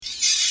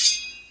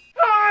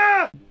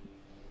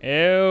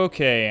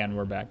Okay, and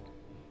we're back.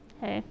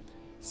 Hey.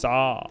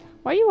 Saw.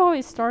 Why you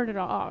always start it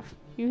off?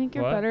 You think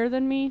you're What? better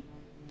than me?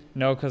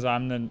 No, because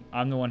I'm the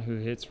one who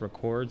hits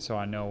record, so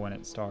I know when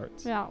it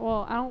starts. Yeah,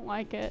 well, I don't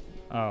like it.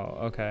 Oh,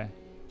 okay.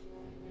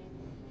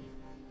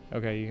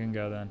 Okay, you can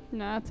go then.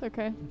 No, it's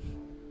okay.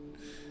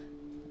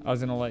 I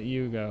was gonna let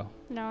you go.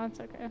 No, it's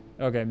okay.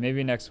 Okay,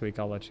 maybe next week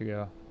I'll let you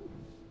go.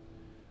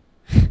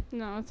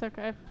 No, it's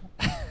okay.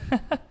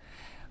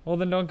 Well,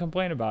 then don't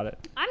complain about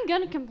it. I'm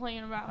gonna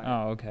complain about it.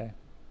 Oh, okay.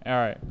 All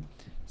right.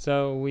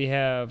 So we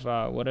have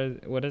what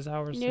is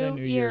ours today?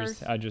 New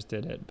Year's. I just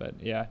did it, but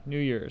yeah, New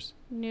Year's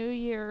New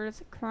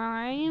Year's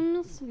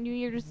crimes. New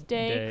Year's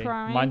Day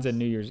crimes. Mine's a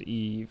New Year's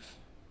Eve.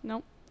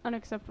 Nope.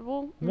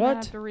 Unacceptable. I'm What? gonna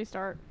have to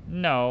restart.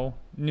 No,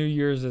 New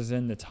Year's is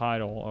in the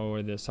title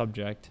or the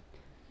subject.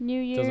 New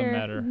Year. Doesn't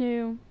matter.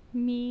 New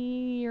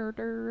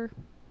me-order.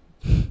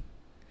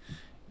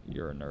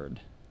 You're a nerd.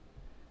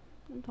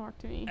 Don't talk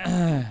to me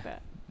like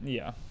that.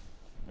 Yeah.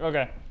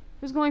 Okay.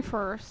 Who's going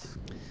first?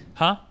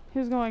 Huh?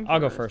 Who's going first? I'll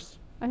go first.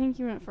 I think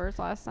you went first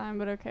last time,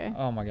 but okay.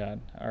 Oh my god.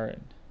 All right.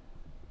 You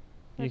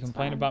That's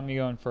complain fine. about me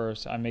going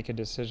first. I make a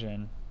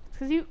decision. It's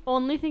because you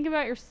only think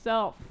about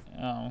yourself.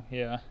 Oh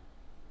yeah.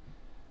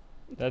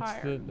 I'm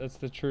tired. That's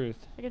the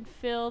truth. I can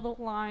feel the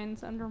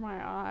lines under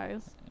my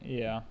eyes.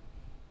 Yeah.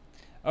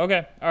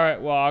 Okay. All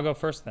right. Well, I'll go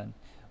first then.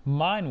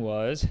 Mine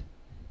was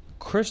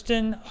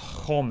Christian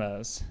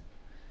Holmes.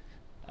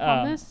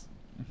 Hummus?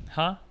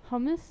 Huh?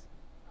 Hummus?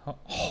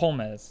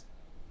 Holmes.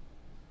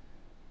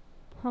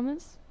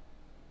 Hummus?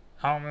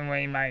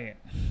 Mate.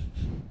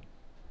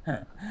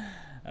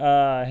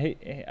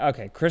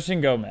 Okay,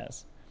 Christian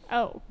Gomez.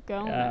 Oh,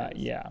 Gomez.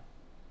 Yeah.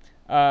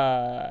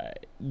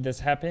 This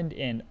happened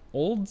in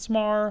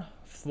Oldsmar,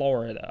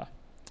 Florida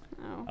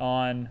Oh.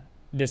 on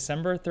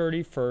December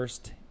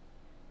 31st,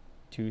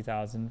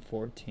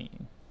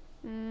 2014.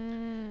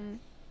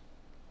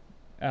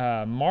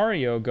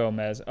 Mario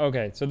Gomez.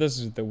 Okay, so this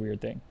is the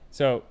weird thing.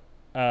 So,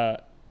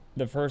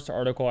 the first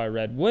article I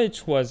read,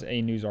 which was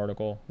a news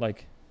article,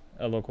 like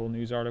a local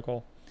news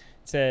article,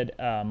 said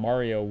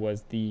Mario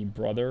was the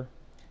brother,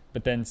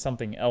 but then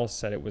something else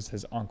said it was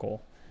his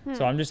uncle.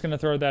 So I'm just going to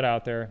throw that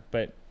out there,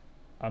 but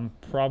I'm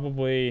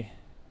probably,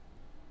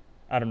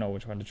 I don't know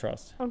which one to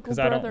trust. Uncle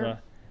I brother. don't,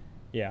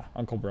 yeah,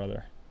 uncle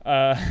brother.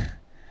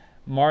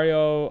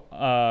 Mario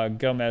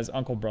Gomez,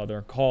 uncle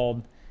brother,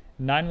 called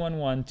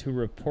 911 to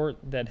report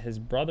that his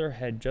brother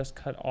had just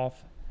cut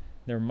off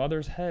their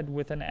mother's head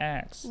with an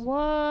axe.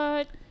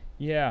 What?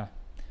 Yeah.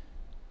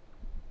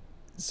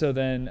 So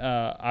then,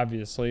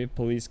 obviously,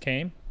 police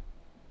came,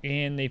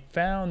 and they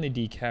found the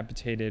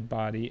decapitated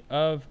body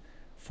of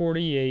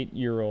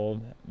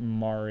 48-year-old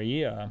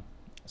Maria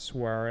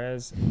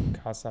Suarez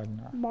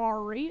Casagna.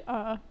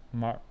 Maria.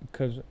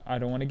 Because I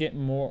don't want to get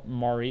more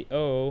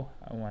Mario.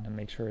 I want to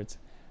make sure it's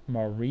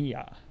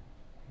Maria.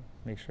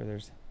 Make sure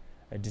there's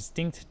a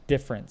distinct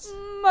difference.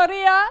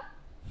 Maria.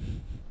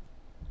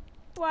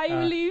 Why you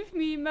leave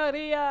me,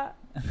 Maria?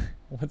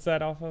 What's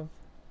that off of?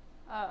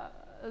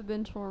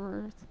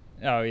 Benchwarmers.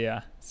 Oh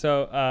yeah.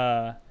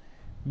 So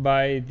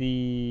by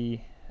the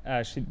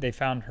they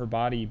found her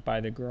body by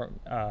the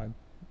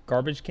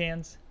garbage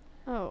cans.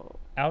 Oh.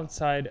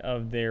 Outside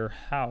of their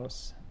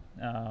house.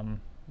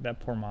 That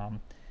poor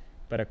mom.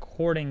 But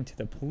according to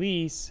the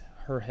police,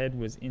 her head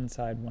was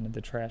inside one of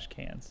the trash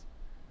cans.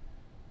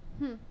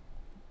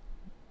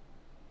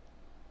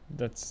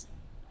 That's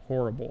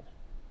horrible.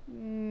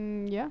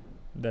 Yeah.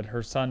 That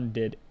her son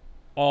did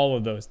all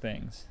of those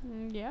things.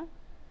 Yeah.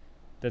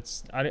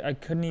 I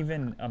couldn't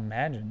even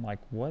imagine, like,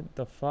 what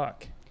the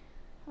fuck?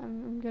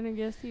 I'm gonna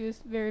guess he was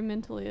very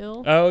mentally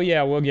ill. Oh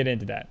yeah, we'll get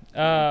into that.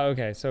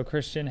 Okay, so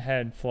Christian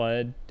had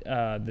fled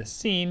the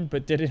scene,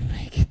 but didn't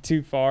make it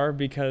too far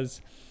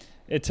because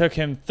it took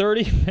him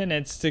 30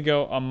 minutes to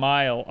go a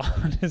mile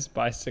on his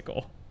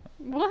bicycle.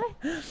 What?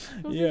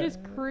 Was he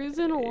just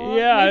cruising along?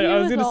 Yeah, Maybe I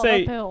was it gonna all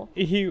say uphill.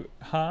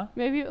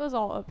 Maybe it was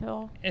all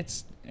uphill.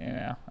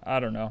 I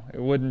don't know.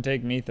 It wouldn't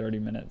take me 30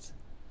 minutes.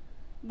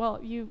 Well,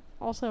 you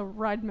also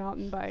ride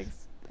mountain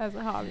bikes as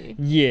a hobby.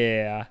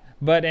 Yeah,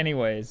 but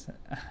anyways,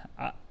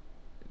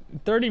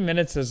 30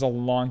 minutes is a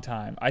long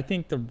time. I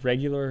think the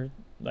regular,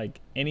 like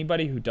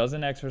anybody who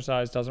doesn't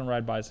exercise, doesn't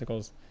ride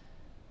bicycles,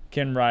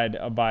 can ride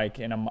a bike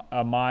in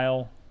a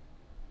mile.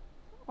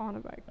 On a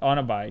bike. On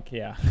a bike,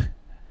 yeah.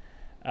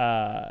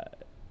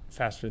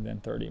 Faster than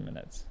 30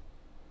 minutes.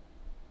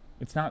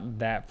 It's not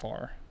that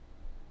far.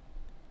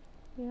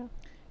 Yeah.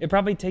 It'd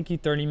probably take you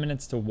 30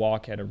 minutes to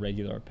walk at a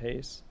regular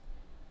pace.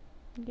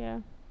 Yeah.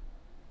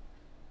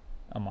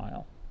 A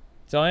mile.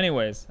 So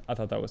anyways, I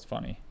thought that was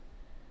funny.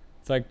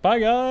 It's like, bye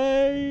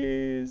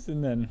guys,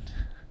 and then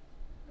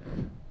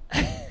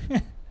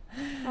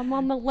I'm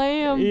on the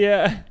lam.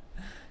 yeah,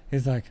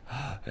 he's like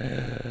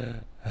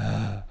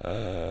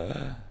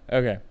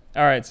okay,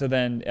 all right. So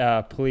then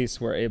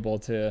police were able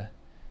to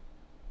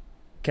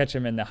catch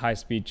him in the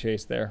high-speed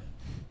chase there.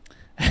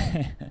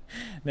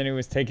 Then he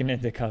was taken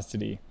into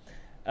custody.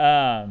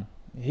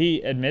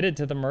 He admitted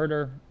to the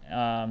murder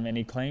and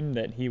he claimed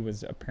that he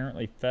was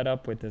apparently fed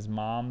up with his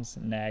mom's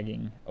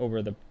nagging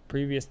over the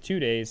previous 2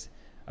 days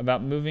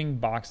about moving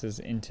boxes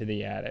into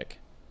the attic.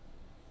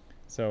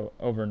 So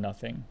over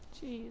nothing.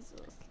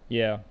 Jesus.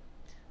 Yeah.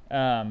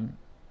 Um,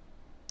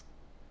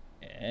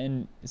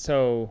 and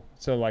so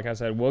like I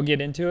said, we'll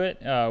get into it.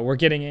 We're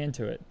getting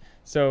into it.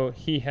 So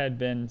he had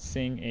been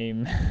seeing a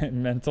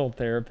mental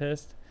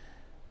therapist,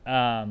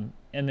 and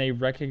they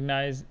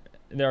recommended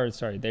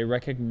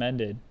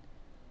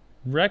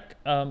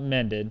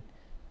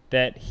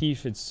that he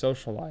should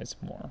socialize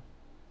more.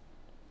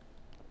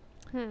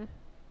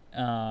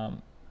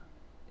 Um,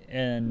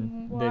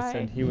 and Why? they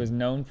said he was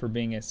known for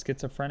being a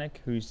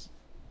schizophrenic who's,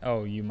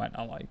 oh, you might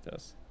not like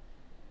this.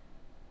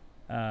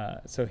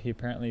 So he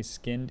apparently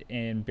skinned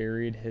and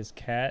buried his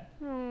cat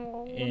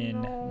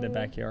in the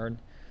backyard.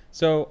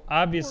 So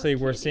obviously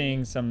we're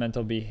seeing some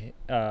mental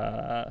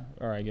or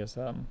I guess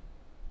I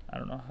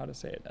don't know how to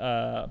say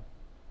it.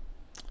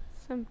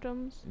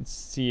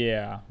 Symptoms.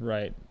 Yeah,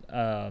 right.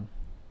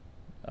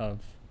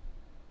 Of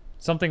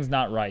something's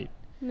not right.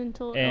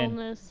 Mental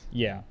illness.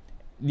 Yeah,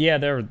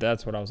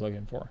 that's what I was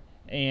looking for.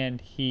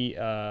 And he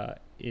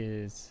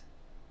is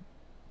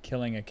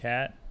killing a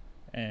cat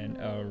in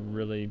a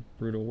really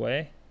brutal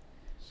way.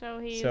 So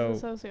he's a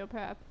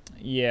sociopath.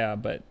 Yeah,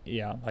 but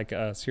yeah, like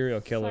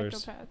serial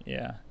killers. Psychopath.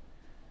 Yeah,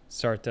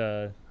 start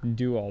to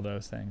do all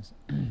those things.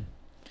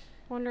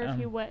 Wonder if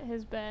he wet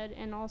his bed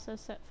and also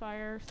set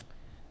fires.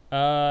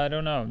 I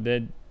don't know.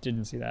 They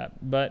didn't see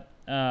that, but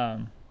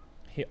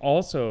he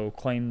also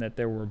claimed that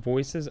there were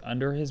voices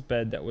under his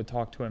bed that would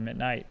talk to him at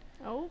night.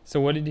 Oh. So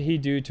what did he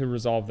do to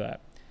resolve that?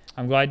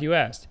 I'm glad you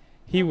asked.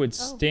 He would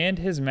stand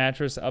his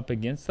mattress up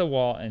against the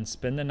wall and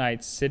spend the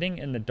night sitting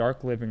in the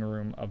dark living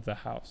room of the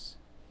house.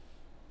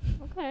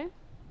 Okay.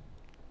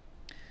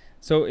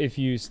 So if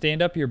you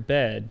stand up your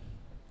bed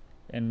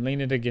and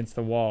lean it against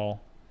the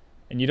wall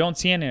and you don't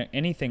see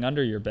anything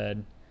under your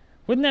bed,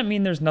 wouldn't that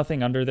mean there's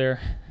nothing under there?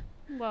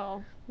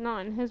 Well,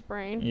 not in his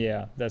brain.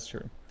 Yeah, that's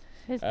true.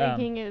 His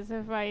thinking is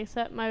if I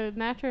set my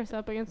mattress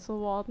up against the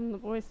wall, then the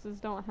voices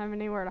don't have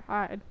anywhere to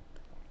hide.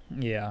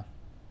 Yeah.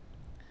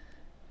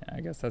 I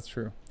guess that's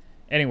true.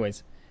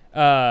 Anyways,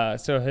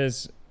 so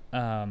his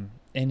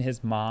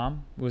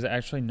mom was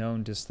actually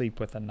known to sleep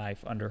with a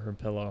knife under her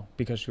pillow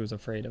because she was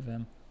afraid of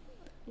him.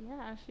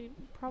 Yeah, she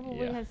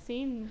probably has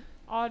seen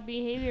odd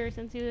behavior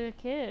since he was a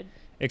kid.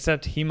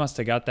 Except he must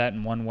have got that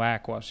in one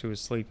whack while she was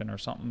sleeping or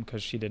something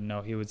because she didn't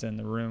know he was in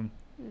the room.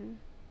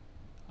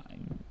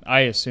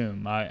 I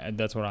assume.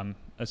 That's what I'm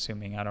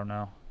assuming. I don't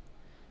know.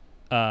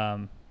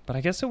 But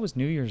I guess it was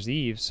New Year's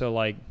Eve, so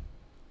like,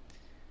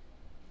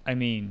 I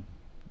mean,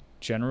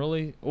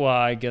 generally, well,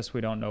 I guess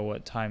we don't know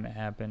what time it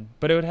happened,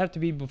 but it would have to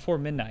be before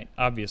midnight,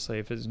 obviously,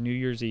 if it's New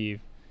Year's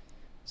Eve.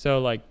 So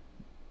like,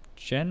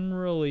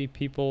 generally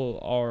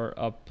people are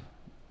up,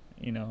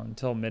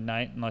 until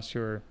midnight, unless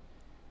you're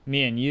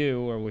me and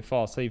you, or we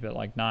fall asleep at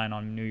like 9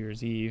 on New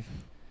Year's Eve.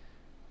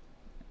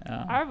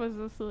 I was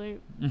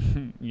asleep.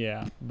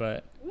 Yeah,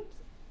 but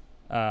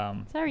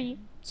sorry.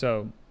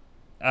 So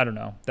I don't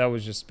know. That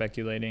was just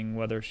speculating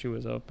whether she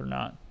was up or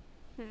not.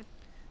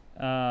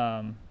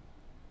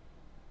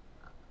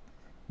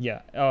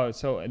 Yeah. Oh,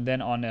 so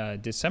then on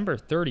December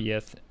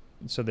 30th,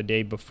 so the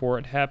day before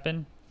it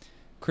happened,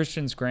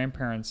 Christian's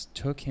grandparents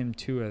took him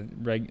to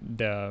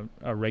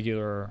a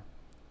regular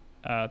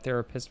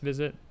therapist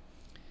visit,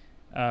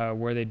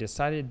 where they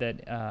decided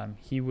that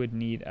he would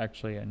need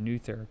actually a new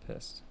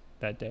therapist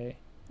that day.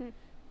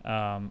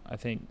 I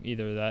think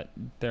either that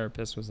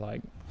therapist was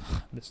like,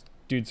 this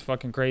dude's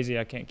fucking crazy,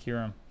 I can't cure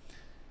him,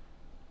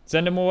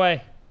 send him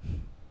away.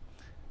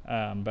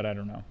 But I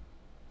don't know.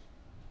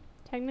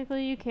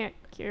 Technically, you can't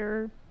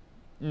cure.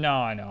 No,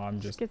 I know. I'm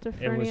just.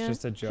 Schizophrenia. It was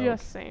just a joke.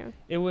 Just saying.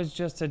 It was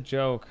just a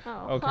joke.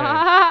 Oh.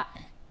 Okay.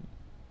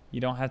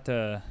 You don't have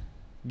to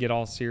get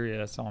all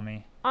serious on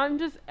me. I'm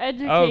just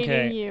educating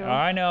okay. you.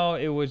 I know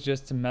it was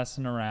just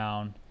messing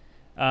around.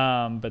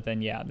 But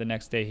then, yeah, the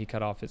next day he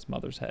cut off his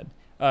mother's head.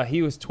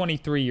 He was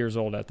 23 years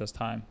old at the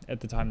time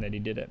that he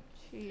did it.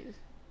 Jeez.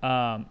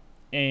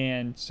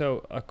 And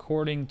so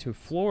according to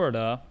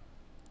Florida,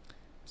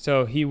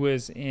 so he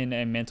was in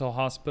a mental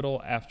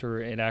hospital after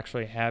it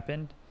actually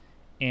happened.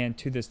 And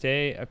to this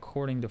day,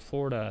 according to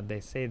Florida,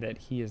 they say that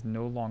he is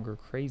no longer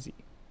crazy.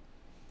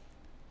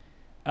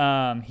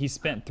 He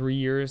spent 3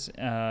 years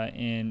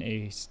in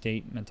a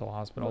state mental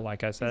hospital,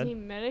 like I said. Is he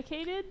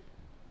medicated?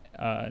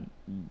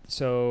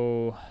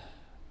 So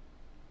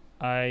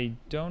I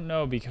don't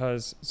know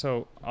because,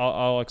 so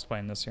I'll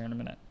explain this here in a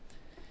minute.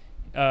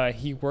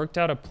 He worked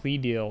out a plea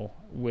deal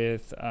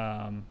with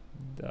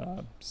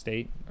the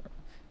state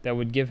that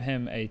would give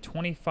him a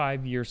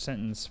 25-year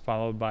sentence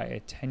followed by a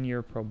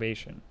 10-year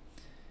probation.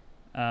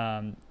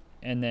 And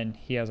then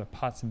he has a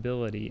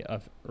possibility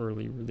of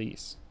early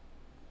release.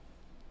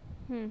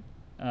 And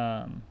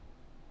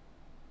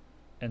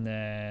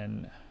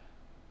then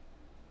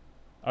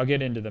I'll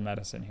get into the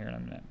medicine here in a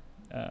minute.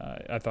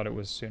 I thought it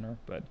was sooner,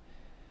 but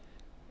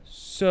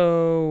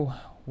so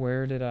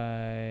where did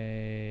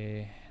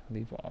I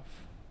leave off?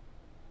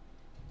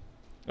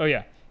 Oh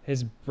yeah,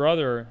 his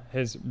brother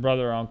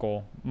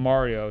uncle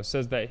Mario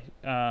says that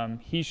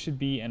he should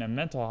be in a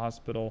mental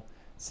hospital,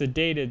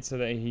 sedated so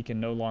that he can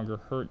no longer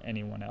hurt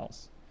anyone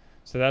else.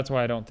 So that's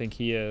why I don't think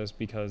he is,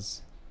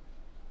 because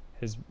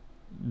his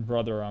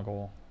brother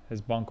uncle,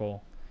 his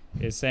bunkle,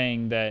 is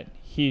saying that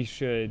he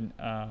should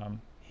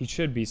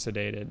be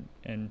sedated,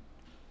 and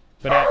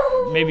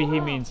maybe he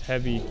means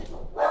heavily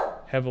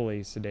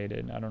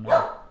sedated. I don't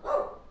know.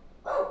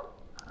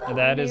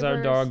 That is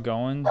our dog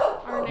going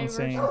Our neighbors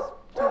insane. just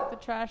took the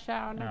trash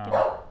out, and I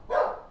can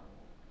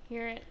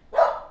hear it.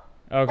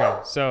 Okay,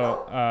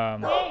 so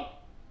Hey!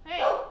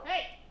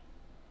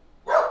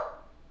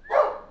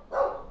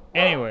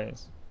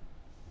 anyways,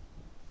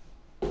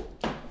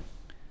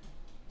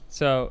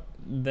 so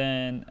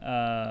then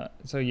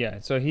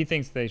so he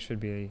thinks they should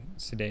be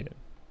sedated,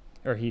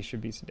 or he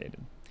should be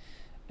sedated,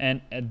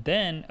 and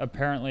then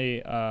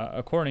apparently,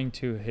 according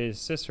to his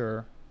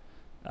sister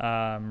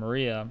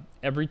Maria,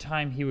 every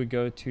time he would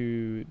go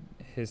to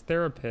his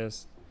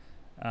therapist,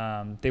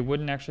 they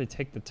wouldn't actually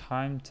take the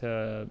time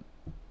to,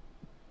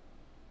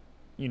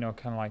 kind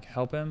of like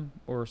help him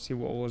or see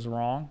what was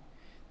wrong.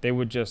 They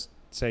would just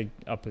say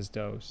up his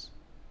dose.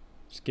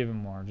 Just give him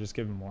more.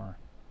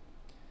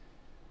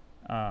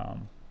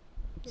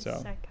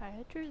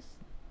 Psychiatrist?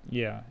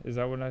 Yeah. Is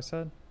that what I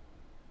said?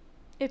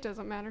 It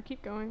doesn't matter.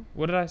 Keep going.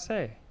 What did I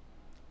say?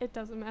 It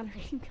doesn't matter.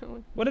 Keep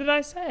going. What did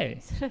I say?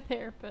 He's a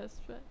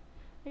therapist, but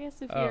I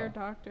guess if you're a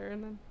doctor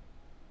and then...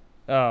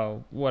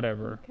 Oh,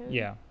 whatever.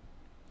 Yeah.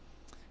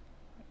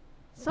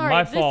 Sorry,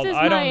 my fault.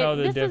 I don't know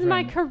the difference. This is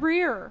my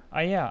career.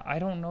 Yeah, I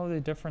don't know the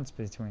difference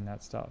between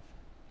that stuff.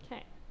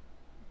 Okay.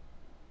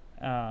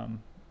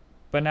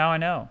 But now I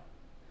know.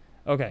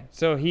 Okay,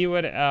 so he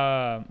would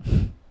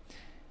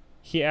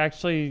he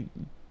actually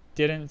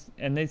didn't,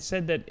 and they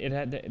said that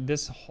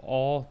this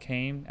all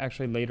came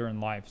actually later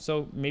in life.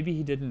 So maybe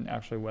he didn't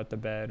actually wet the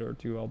bed or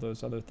do all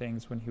those other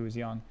things when he was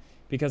young,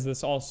 because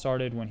this all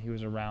started when he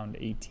was around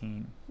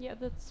 18. Yeah,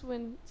 that's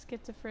when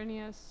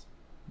schizophrenia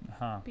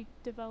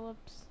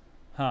develops.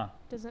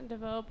 Doesn't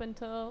develop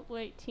until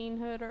late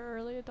teenhood or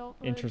early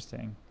adulthood.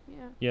 Interesting.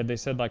 Yeah. Yeah, they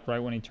said like right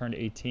when he turned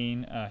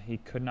 18, he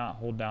could not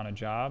hold down a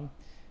job.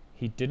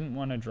 He didn't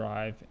want to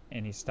drive,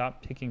 and he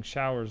stopped taking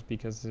showers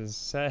because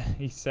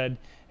he said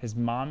his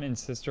mom and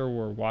sister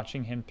were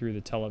watching him through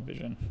the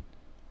television.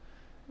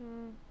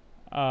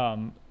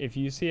 If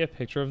you see a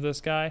picture of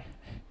this guy,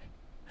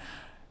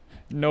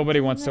 nobody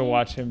wants to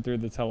watch him through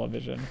the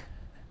television.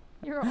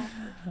 You're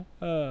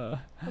awful.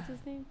 What's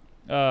his name?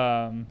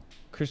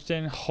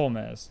 Christian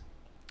Holmes.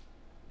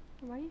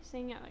 Why are you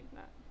saying it like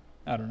that?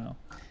 I don't know.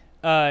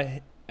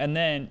 And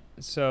then,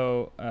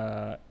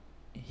 so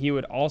he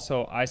would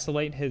also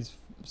isolate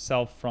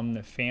himself from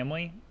the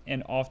family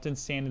and often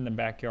stand in the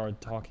backyard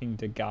talking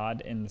to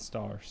God and the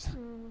stars.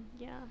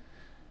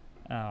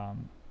 Yeah.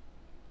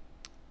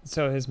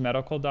 So his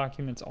medical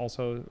documents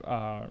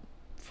also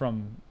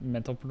from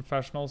mental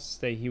professionals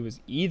say he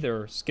was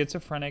either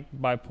schizophrenic,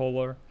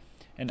 bipolar,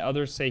 and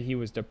others say he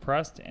was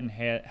depressed and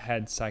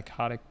had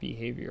psychotic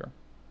behavior.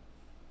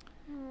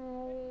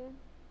 Oh.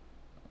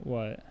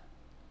 What?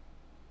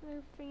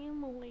 Their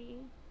family.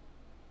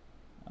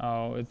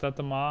 Oh, is that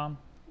the mom?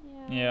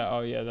 Yeah. Yeah,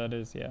 oh yeah, that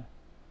is, yeah.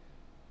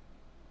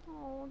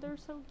 Oh, they're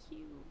so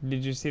cute.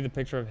 Did you see the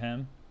picture of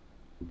him?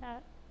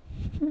 That.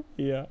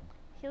 Yeah.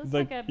 He looks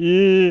like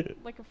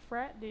a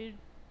frat dude.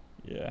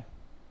 Yeah.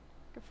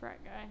 Like a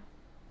frat guy.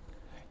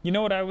 You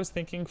know what I was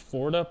thinking?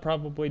 Florida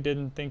probably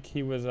didn't think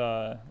he was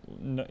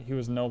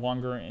no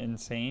longer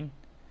insane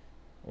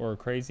or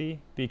crazy,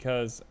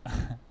 because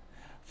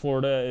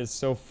Florida is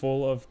so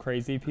full of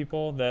crazy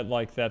people that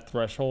like that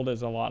threshold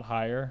is a lot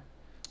higher.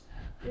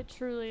 It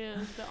truly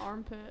is the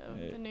armpit of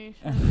the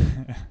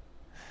nation.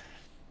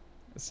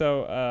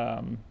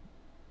 So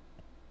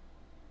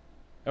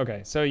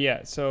okay, so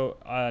yeah, so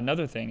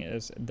another thing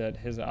is that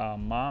his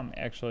mom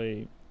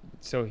actually,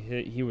 so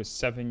he was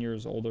 7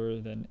 years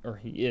older than, or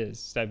he is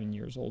 7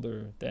 years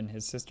older than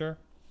his sister.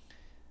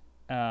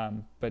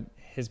 But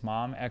his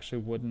mom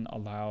actually wouldn't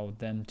allow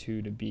them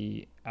two to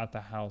be at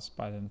the house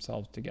by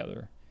themselves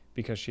together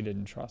because she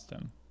didn't trust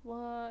him.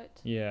 What?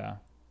 Yeah.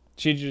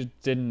 She just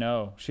didn't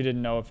know. She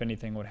didn't know if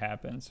anything would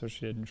happen, so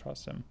she didn't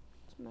trust him.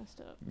 It's messed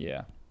up.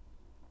 Yeah.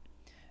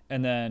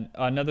 And then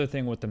another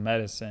thing with the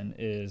medicine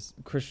is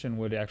Christian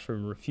would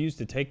actually refuse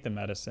to take the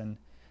medicine,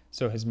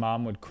 so his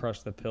mom would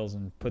crush the pills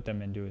and put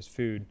them into his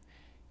food.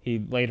 He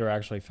later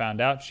actually found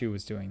out she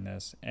was doing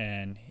this,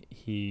 and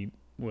he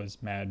was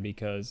mad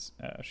because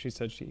she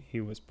said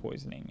he was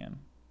poisoning him.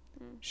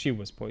 She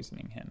was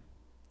poisoning him.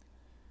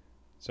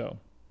 So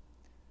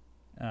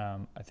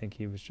I think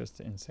he was just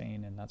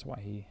insane, and that's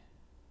why he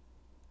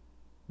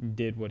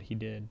did what he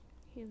did.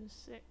 He was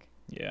sick.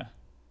 Yeah.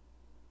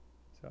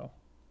 So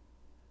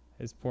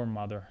his poor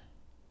mother.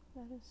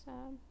 That is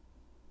sad.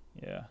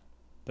 Yeah.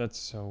 That's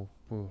so...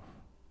 Ooh.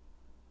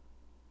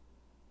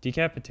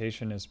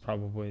 Decapitation is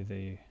probably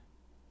the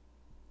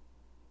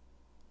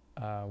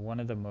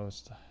one of the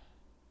most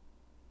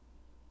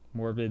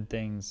morbid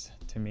things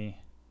to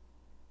me.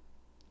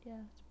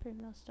 Yeah, it's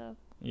pretty messed up.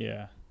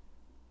 Yeah.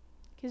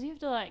 Because you have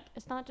to, like,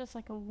 it's not just,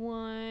 like, a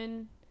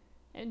one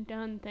and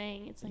done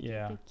thing. It's, like, you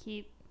have to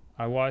keep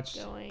I watched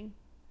going.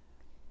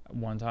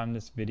 one time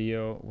this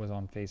video was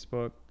on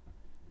Facebook,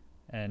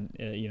 and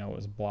it, it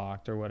was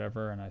blocked or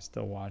whatever, and I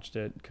still watched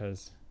it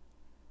because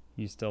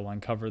you still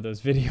uncover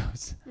those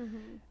videos.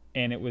 Mm-hmm.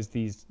 And it was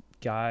these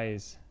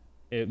guys.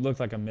 It looked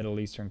like a Middle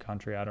Eastern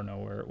country. I don't know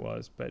where it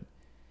was, but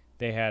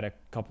they had a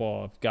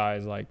couple of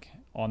guys like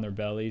on their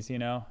bellies,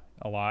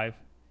 alive.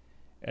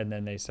 And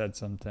then they said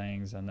some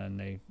things, and then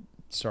they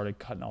started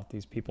cutting off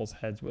these people's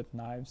heads with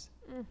knives.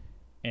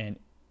 And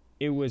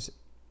it was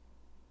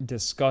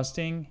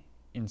disgusting,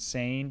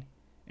 insane,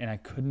 and I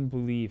couldn't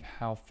believe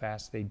how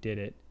fast they did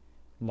it.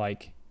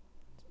 Like,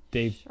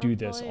 they do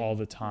this all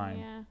the time.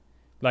 Yeah.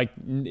 Like,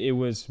 it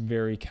was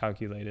very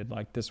calculated.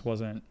 Like, this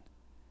wasn't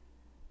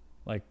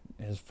like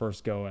his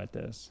first go at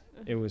this.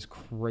 It was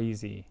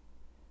crazy.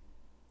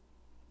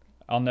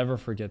 I'll never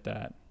forget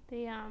that.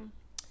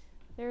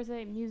 There's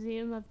a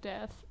museum of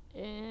death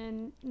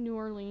in New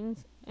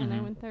Orleans, and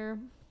I went there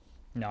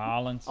New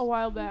Orleans a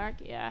while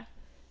back. Yeah,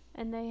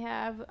 and they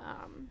have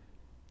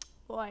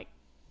like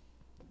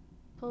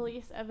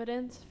police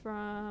evidence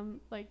from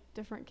like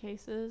different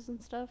cases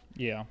and stuff.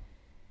 Yeah.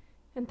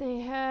 And they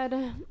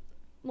had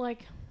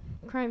like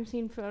crime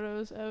scene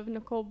photos of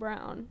Nicole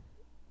Brown,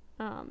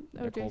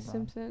 O.J.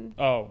 Simpson.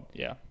 Oh,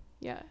 yeah.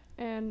 Yeah,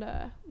 and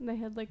they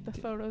had like the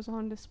photos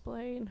on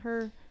display, and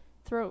her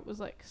throat was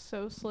like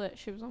so slit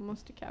she was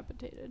almost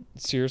decapitated.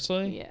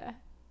 Seriously? Yeah.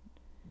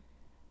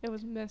 It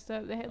was messed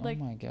up. They had oh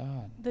my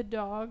God. The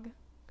dog,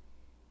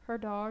 her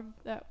dog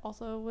that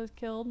also was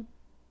killed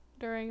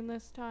during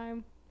this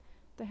time.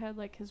 They had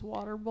like his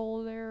water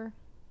bowl there.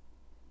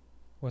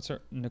 What's her?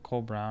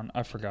 Nicole Brown?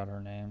 I forgot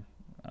her name.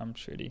 I'm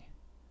shitty.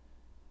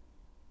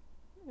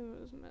 It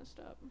was messed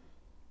up.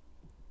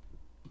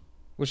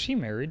 Was she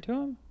married to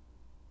him?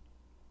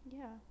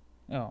 Yeah.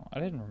 Oh, I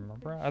didn't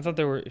remember. I thought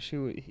she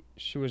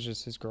was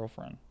just his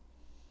girlfriend.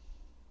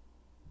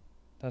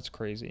 That's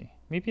crazy.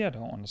 Maybe I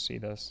don't want to see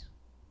this.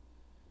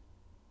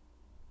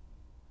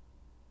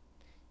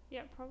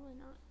 Yeah, probably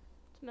not.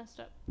 It's messed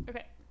up.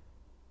 Okay.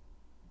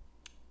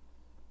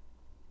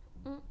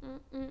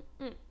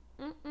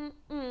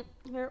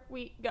 Here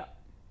we go.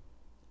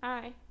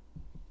 Are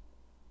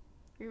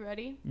you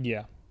ready?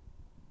 Yeah.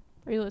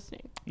 Are you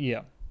listening?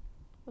 Yeah.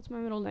 What's my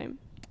middle name?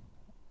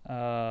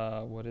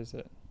 What is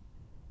it?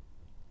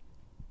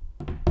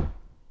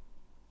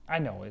 I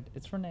know it.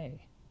 It's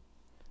Renee.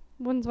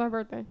 When's my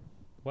birthday?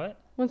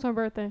 What? When's my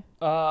birthday?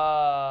 Guys.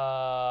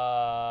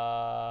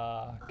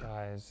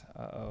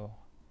 Uh-oh.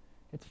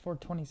 It's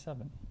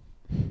 4/27.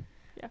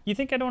 Yeah. You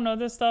think I don't know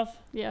this stuff?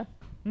 Yeah.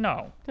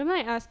 No. Didn't I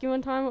ask you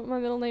one time what my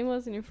middle name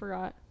was and you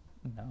forgot?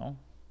 No.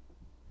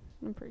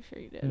 I'm pretty sure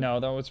you did.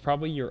 No, that was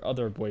probably your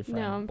other boyfriend.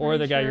 No, I'm or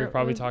the guy sure you're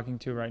probably was talking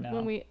to right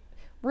now.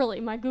 Really,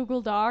 my Google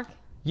Doc?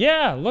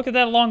 Yeah, look at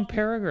that long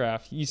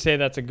paragraph. You say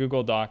that's a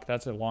Google Doc.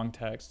 That's a long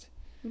text.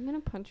 I'm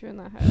going to punch you in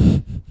the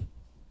head.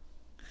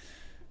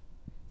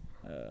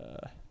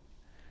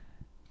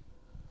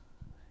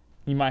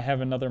 You might have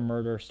another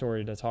murder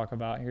story to talk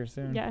about here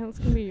soon. Yeah, it's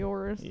going to be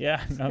yours.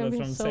 Yeah, it's no, gonna that's be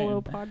what I'm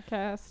solo saying.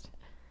 podcast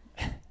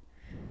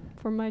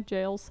for my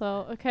jail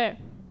cell. Okay.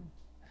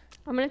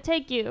 I'm going to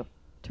take you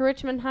to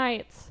Richmond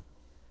Heights,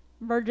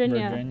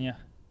 Virginia. Virginia.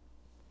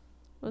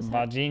 What's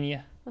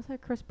that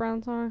Chris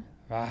Brown song?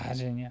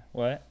 Virginia.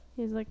 What?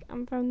 He's like,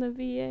 I'm from the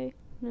VA. I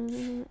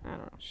don't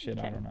know. Shit,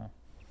 okay. I don't know.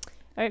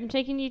 All right, I'm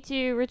taking you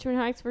to Richmond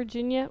Heights,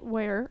 Virginia,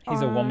 where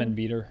he's a woman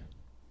beater.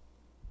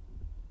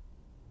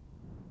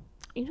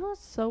 You know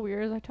what's so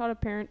weird is I taught a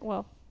parent,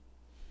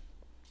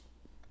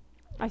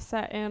 I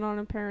sat in on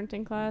a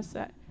parenting class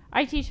that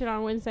I teach it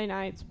on Wednesday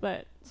nights,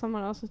 but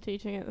someone else was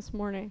teaching it this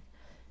morning.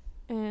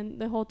 And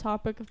the whole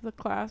topic of the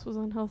class was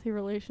unhealthy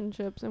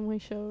relationships, and we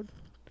showed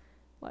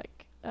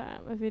like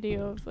a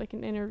video of like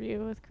an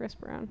interview with Chris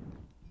Brown.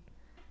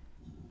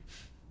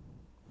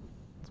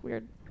 It's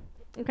weird.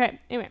 Okay,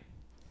 anyway.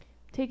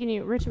 Taking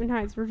you Richmond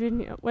Heights,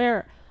 Virginia,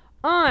 where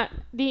on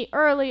the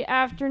early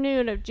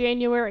afternoon of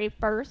January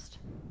 1st,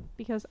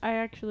 because I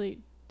actually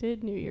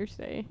did New Year's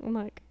Day,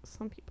 unlike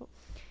some people.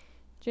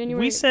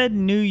 We said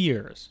New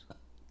Year's.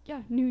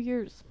 Yeah, New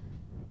Year's.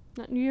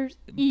 Not New Year's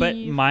Eve. But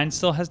mine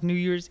still has New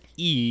Year's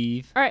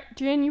Eve. All right,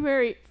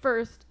 January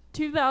 1st,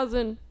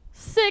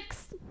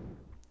 2006.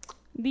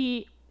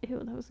 Ew,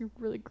 that was a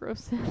really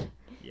gross sound.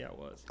 Yeah, it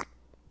was.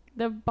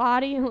 The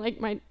body and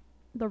like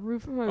the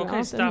roof of my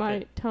mouth and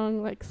my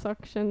tongue like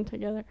suction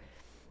together.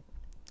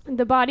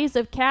 The bodies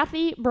of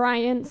Kathy,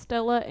 Brian,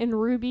 Stella,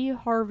 and Ruby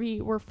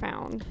Harvey were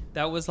found.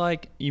 That was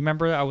like, you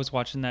remember I was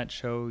watching that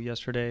show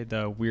yesterday,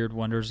 The Weird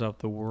Wonders of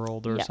the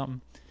World or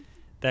something?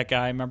 That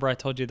guy, remember I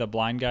told you the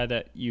blind guy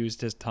that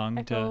used his tongue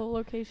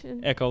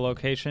Echolocation.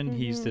 Echolocation.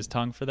 He used his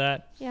tongue for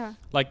that. Yeah.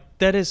 Like,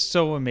 that is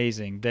so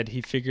amazing that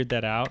he figured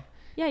that out.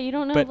 Yeah, you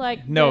don't know, but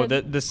like... No,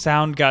 the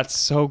sound got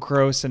so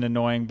gross and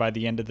annoying by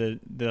the end of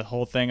the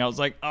whole thing. I was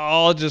like,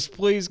 oh, just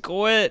please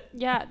quit.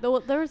 Yeah,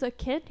 there was a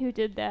kid who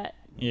did that.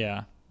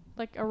 Yeah.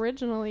 Like,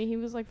 originally, he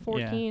was like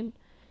 14.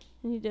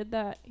 and he did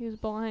that. He was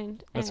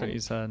blind. That's what and you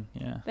said.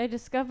 Yeah. They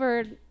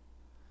discovered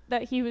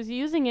that he was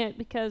using it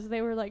because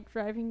they were like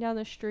driving down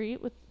the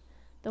street with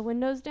the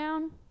windows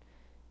down,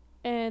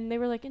 and they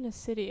were like in a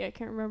city. I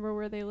can't remember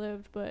where they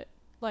lived, but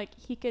like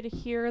he could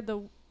hear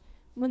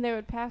when they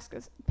would pass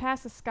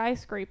a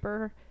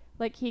skyscraper,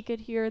 like he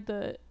could hear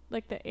the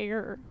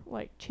air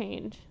like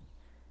change,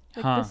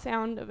 like the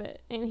sound of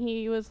it. And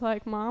he was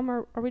like, "Mom,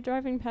 are we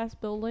driving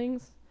past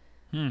buildings,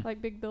 like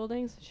big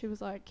buildings?" She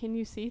was like, "Can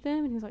you see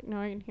them?" And he's like, "No,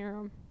 I can hear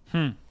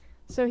them."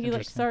 So he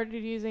like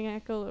started using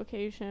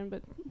echolocation,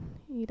 but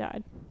he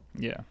died.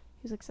 Yeah.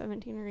 He was like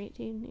 17 or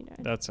 18. He died.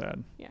 That's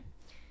sad. Yeah.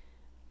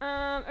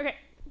 Okay.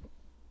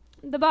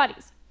 The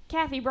bodies: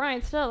 Kathy,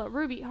 Brian, Stella,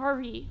 Ruby,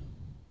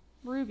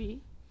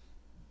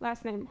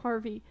 last name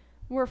Harvey,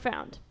 were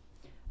found.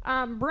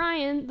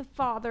 Brian, the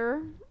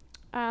father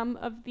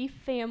of the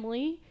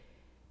family,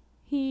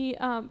 he,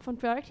 fun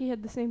fact, he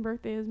had the same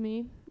birthday as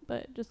me,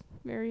 but just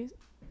very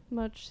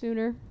much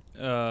sooner.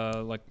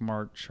 Like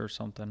March or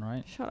something,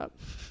 right? Shut up.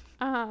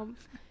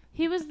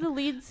 He was the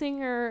lead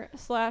singer /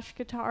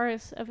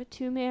 guitarist of a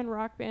 2-man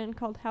rock band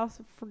called House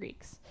of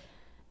Freaks.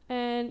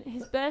 And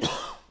his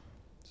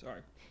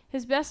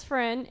best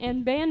friend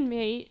and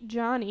bandmate,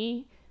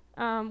 Johnny,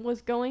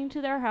 was going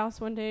to their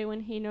house one day when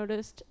he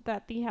noticed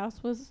that the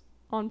house was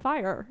on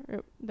fire.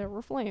 There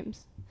were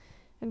flames.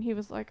 And he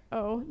was like,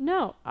 "Oh,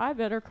 no, I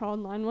better call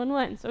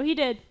 911. So he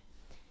did.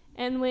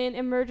 And when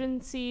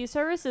emergency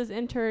services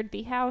entered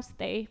the house,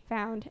 they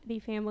found the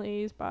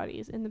family's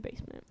bodies in the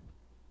basement.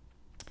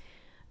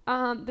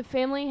 The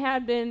family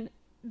had been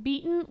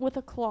beaten with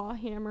a claw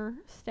hammer,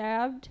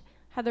 stabbed,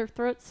 had their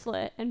throats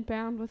slit, and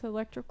bound with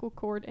electrical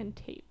cord and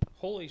tape.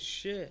 Holy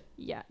shit.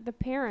 Yeah, the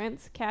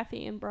parents,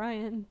 Kathy and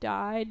Brian,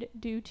 died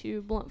due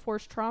to blunt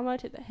force trauma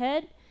to the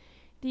head.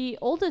 The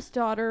oldest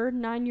daughter,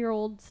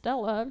 9-year-old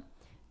Stella,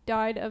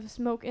 died of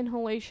smoke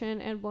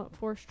inhalation and blunt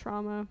force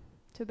trauma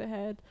to the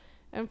head.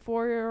 And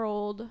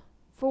 4-year-old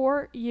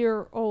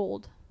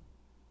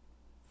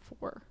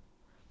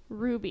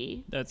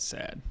Ruby. That's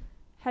sad.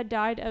 Had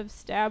died of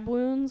stab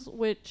wounds,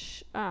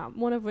 which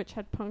one of which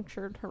had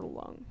punctured her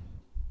lung.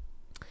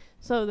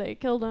 So they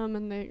killed them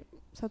and they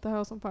set the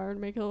house on fire to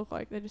make it look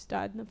like they just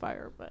died in the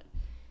fire, but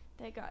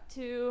they got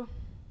to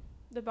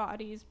the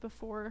bodies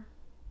before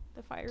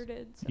the fire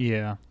did. So.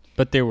 Yeah,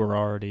 but they were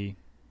already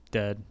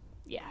dead.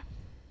 Yeah.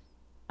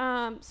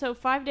 So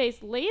 5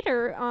 days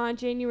later, on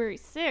January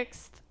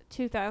 6th,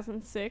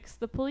 2006,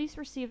 the police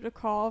received a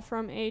call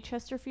from a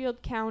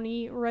Chesterfield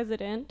County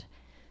resident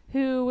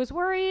who was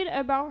worried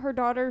about her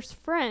daughter's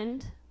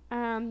friend,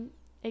 a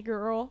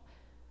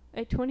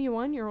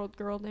 21-year-old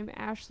girl named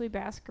Ashley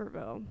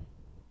Baskerville.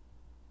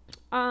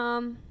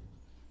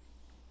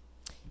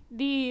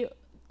 The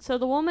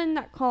woman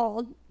that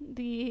called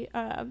the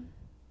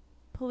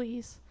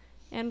police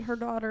and her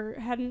daughter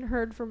hadn't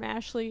heard from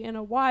Ashley in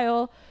a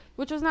while,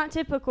 which was not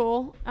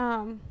typical.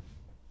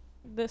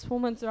 This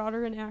woman's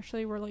daughter and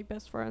Ashley were like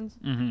best friends.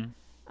 Mm-hmm.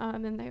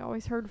 And they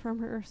always heard from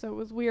her, so it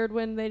was weird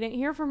when they didn't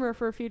hear from her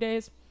for a few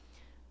days.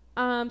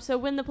 So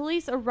when the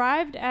police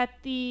arrived at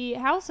the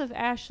house of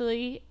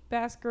Ashley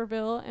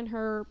Baskerville and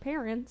her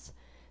parents,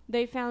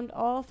 they found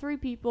all 3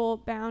 people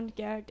bound,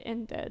 gagged,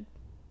 and dead.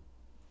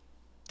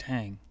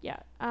 Dang. Yeah.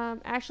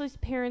 Ashley's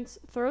parents'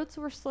 throats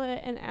were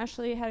slit, and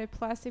Ashley had a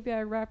plastic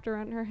bag wrapped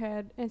around her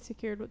head and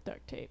secured with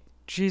duct tape.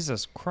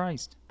 Jesus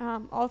Christ.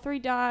 All 3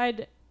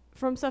 died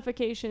from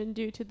suffocation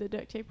due to the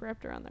duct tape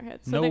wrapped around their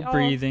heads. So no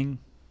breathing.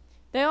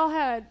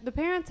 The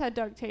parents had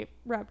duct tape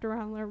wrapped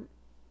around their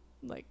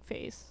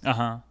face,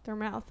 their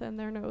mouth, and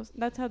their nose.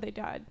 That's how they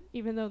died.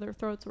 Even though their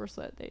throats were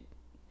slit, they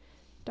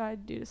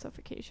died due to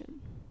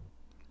suffocation.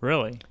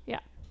 Really? Yeah.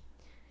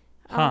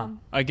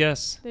 I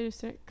guess they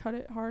just didn't cut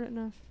it hard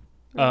enough.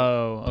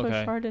 Oh, okay.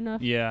 Push hard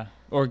enough. Yeah,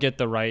 or get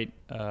the right,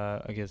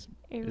 I guess,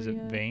 area. Is it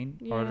vein?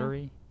 Yeah.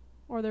 Artery?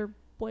 Or their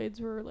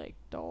blades were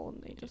dull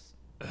and they just...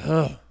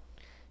 Ugh.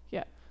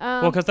 Yeah.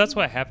 Well, because that's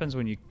what happens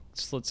when you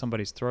slit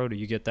somebody's throat, or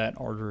you get that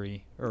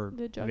artery or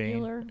the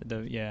jugular.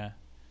 Vein. Yeah.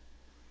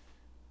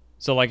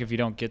 So, if you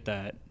don't get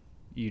that,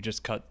 you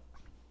just cut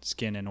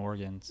skin and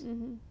organs.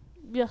 Mm-hmm.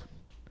 Yeah.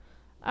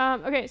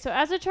 Okay, so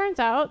as it turns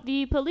out,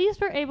 the police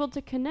were able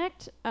to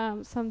connect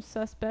some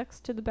suspects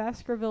to the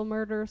Baskerville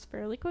murders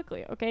fairly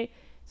quickly, okay?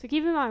 So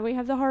keep in mind, we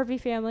have the Harvey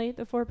family,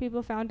 the 4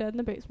 people found dead in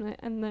the basement,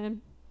 and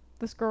then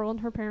this girl and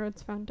her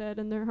parents found dead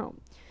in their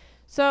home.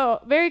 So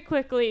very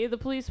quickly, the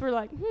police were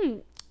like,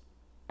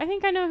 I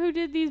think I know who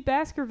did these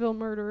Baskerville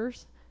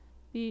murders,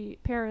 the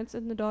parents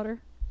and the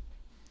daughter.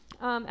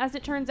 As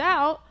it turns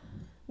out,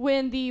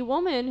 when the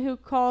woman who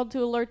called to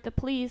alert the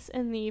police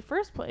in the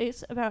first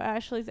place about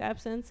Ashley's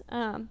absence,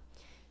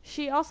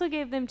 she also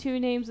gave them 2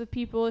 names of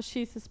people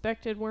she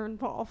suspected were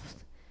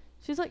involved.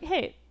 She's like,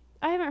 hey,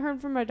 I haven't heard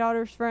from my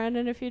daughter's friend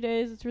in a few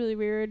days. It's really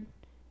weird.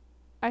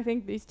 I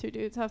think these 2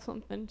 dudes have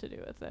something to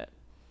do with it.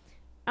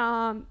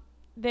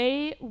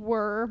 They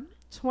were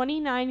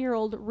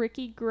 29-year-old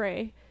Ricky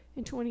Gray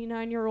and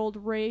 29-year-old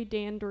Ray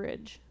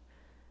Dandridge,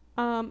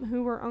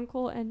 who were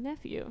uncle and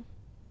nephew.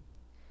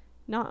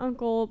 Not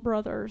uncle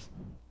brothers.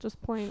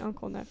 Just plain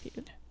uncle nephew.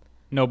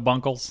 No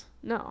bunkles?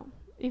 No.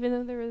 Even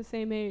though they were the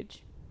same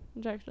age.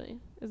 Which actually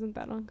isn't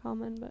that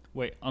uncommon, but...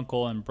 Wait,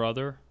 uncle and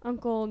brother?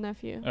 Uncle,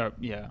 nephew.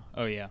 Yeah.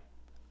 Oh, yeah.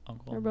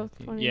 Uncle They're and both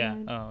nephew.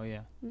 29. Yeah. Oh, yeah.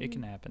 Mm-hmm. It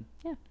can happen.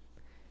 Yeah.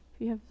 If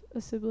you have a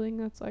sibling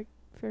that's, like,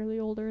 fairly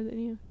older than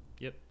you.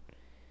 Yep.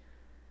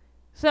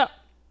 So,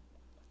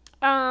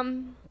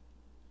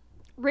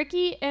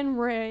 Ricky and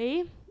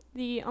Ray,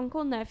 the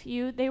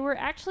uncle-nephew, they were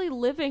actually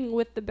living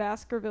with the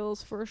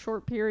Baskervilles for a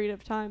short period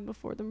of time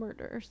before the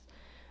murders.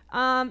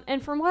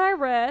 And from what I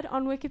read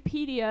on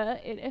Wikipedia,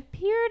 it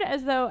appeared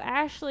as though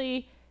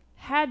Ashley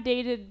had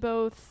dated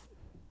both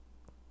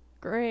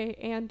Gray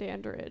and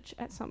Dandridge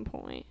at some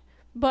point.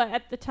 But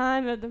at the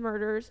time of the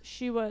murders,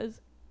 she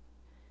was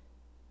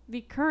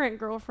the current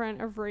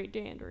girlfriend of Ray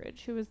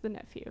Dandridge, who was the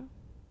nephew.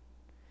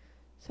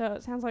 So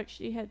it sounds like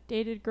she had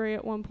dated Gray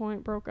at one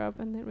point, broke up,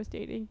 and then was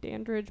dating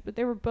Dandridge. But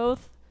they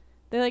both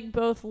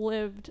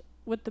lived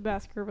with the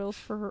Baskervilles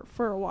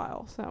for a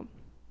while, so...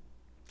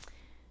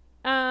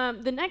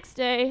 the next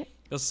day...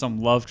 That's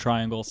some love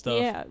triangle stuff.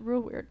 Yeah,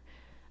 real weird.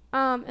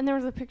 And there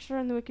was a picture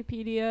on the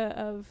Wikipedia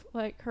of,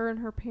 like, her and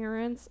her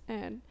parents,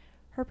 and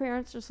her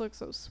parents just look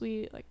so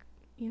sweet, like,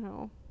 you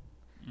know,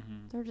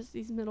 they're just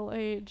these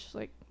middle-aged,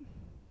 like,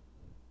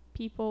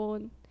 people,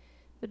 and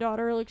the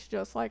daughter looks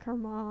just like her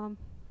mom.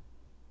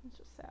 It's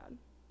just sad.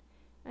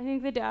 I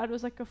think the dad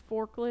was, like, a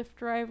forklift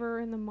driver,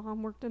 and the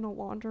mom worked in a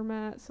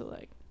laundromat, so,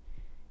 like,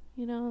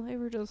 you know, they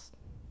were just...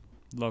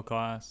 Low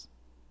class.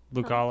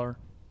 Blue collar.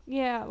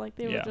 Yeah, like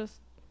they were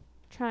just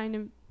trying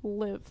to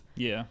live.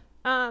 Yeah.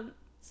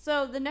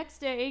 So the next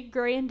day,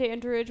 Gray and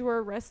Dandridge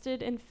were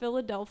arrested in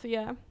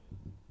Philadelphia,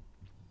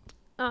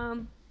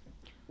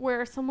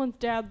 where someone's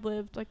dad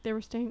lived. Like they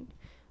were staying,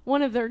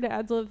 one of their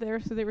dads lived there,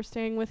 so they were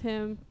staying with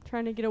him,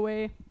 trying to get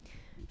away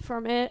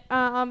from it.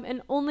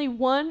 And only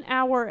 1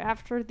 hour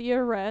after the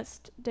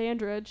arrest,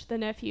 Dandridge, the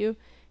nephew,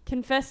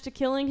 confessed to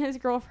killing his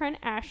girlfriend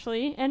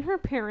Ashley and her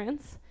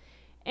parents.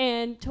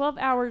 And 12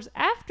 hours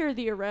after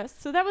the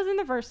arrest, so that was in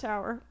the first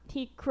hour,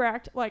 he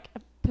cracked like a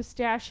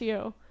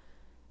pistachio.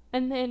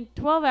 And then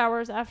 12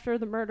 hours after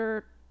the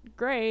murder,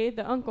 Gray,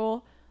 the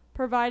uncle,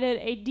 provided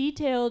a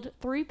detailed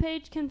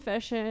 3-page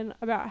confession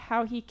about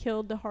how he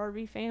killed the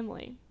Harvey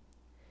family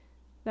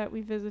that we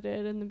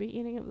visited in the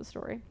beginning of the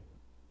story.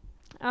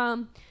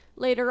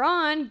 Later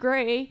on,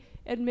 Gray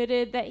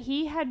admitted that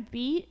he had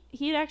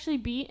actually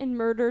beat and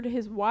murdered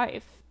his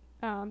wife,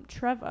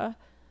 Treva.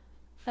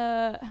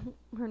 Her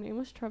name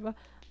was Treva,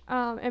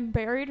 and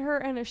buried her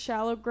in a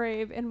shallow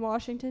grave in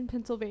Washington,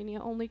 Pennsylvania,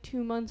 only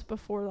 2 months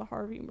before the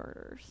Harvey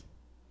murders.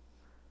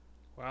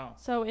 Wow.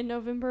 So in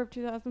November of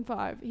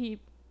 2005, he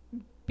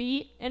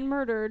beat and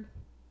murdered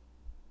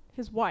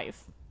his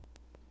wife,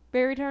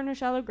 buried her in a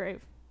shallow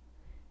grave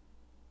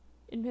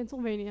in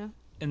Pennsylvania.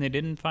 And they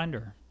didn't find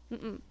her?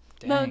 Mm-mm.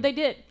 No, they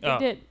did. They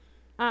did.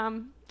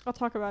 I'll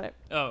talk about it.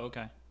 Oh,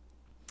 okay.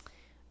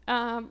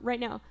 Right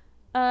now.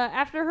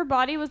 After her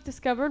body was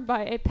discovered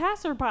by a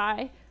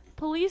passerby,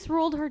 police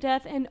ruled her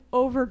death an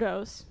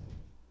overdose.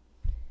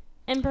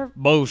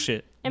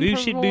 Bullshit.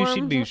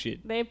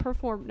 Bullshit. They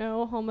performed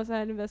no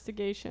homicide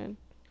investigation.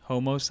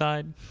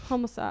 Homicide.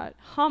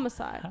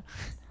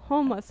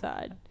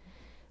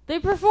 They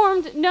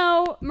performed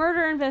no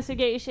murder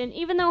investigation,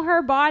 even though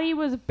her body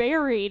was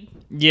buried.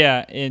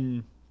 Yeah,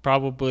 in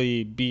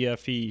probably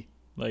BFE.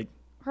 Like,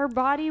 her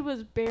body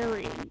was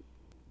buried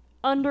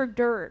under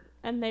dirt.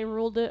 And they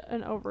ruled it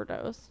an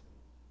overdose.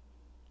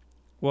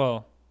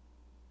 Well,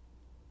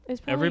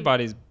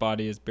 everybody's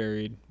body is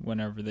buried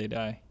whenever they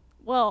die.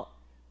 Well,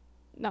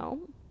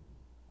 no.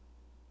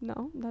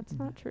 No, that's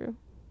not true.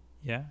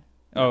 Yeah?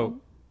 No.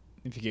 Oh,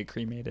 if you get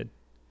cremated.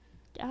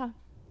 Yeah.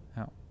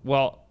 Oh.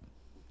 Well,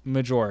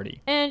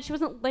 majority. And she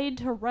wasn't laid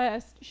to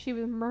rest. She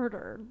was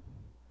murdered.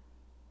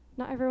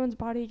 Not everyone's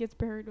body gets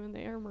buried when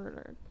they are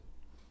murdered.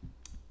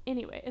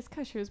 Anyway, it's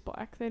because she was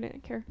black. They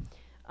didn't care.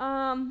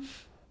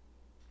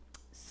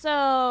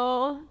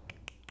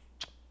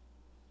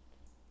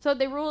 So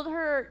they ruled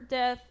her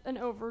death an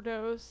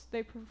overdose.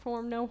 They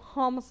performed no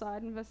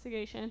homicide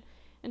investigation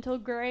until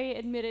Gray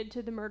admitted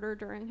to the murder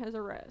during his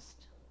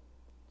arrest.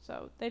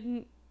 So they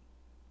didn't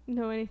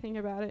know anything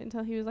about it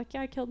until he was like,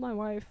 yeah, I killed my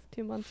wife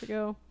 2 months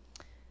ago.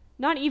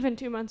 Not even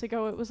 2 months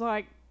ago. It was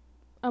like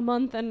a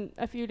month and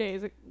a few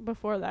days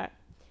before that.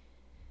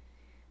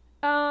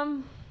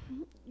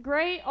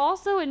 Gray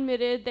also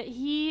admitted that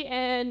he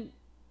and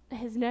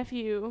his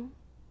nephew,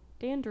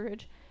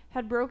 Dandridge,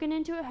 had broken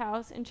into a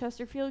house in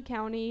Chesterfield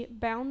County,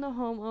 bound the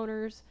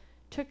homeowners,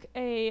 took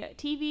a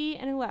TV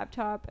and a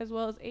laptop, as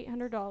well as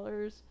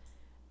 $800.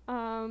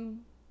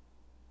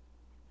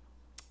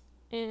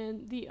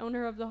 And the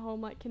owner of the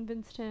home, like,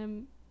 convinced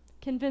them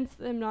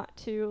not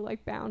to,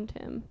 like, bound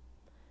him.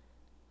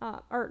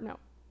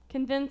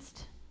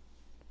 Convinced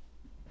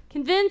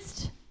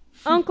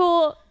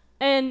uncle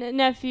and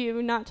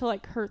nephew not to,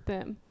 like, hurt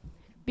them,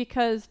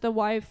 because the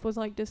wife was,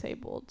 like,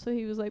 disabled. So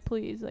he was like,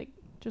 please, like,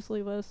 just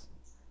leave us.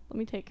 Let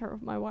me take care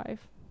of my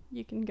wife.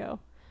 You can go.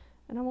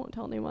 And I won't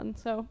tell anyone.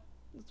 So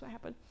that's what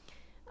happened.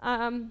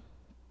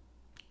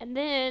 And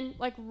then,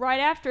 like, right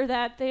after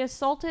that, they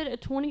assaulted a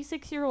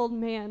 26-year-old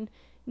man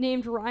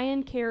named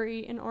Ryan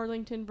Carey in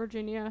Arlington,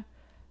 Virginia,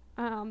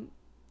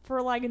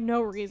 for, like,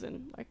 no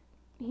reason. Like,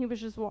 he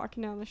was just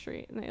walking down the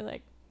street, and they,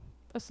 like,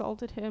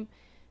 assaulted him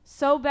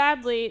so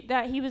badly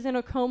that he was in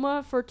a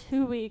coma for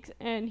 2 weeks,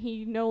 and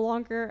he no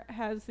longer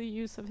has the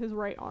use of his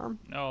right arm.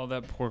 Oh,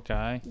 that poor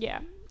guy. Yeah,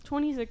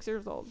 26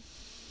 years old.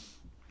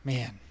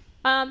 Man.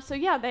 So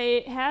yeah,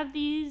 they have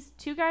these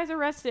 2 guys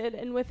arrested,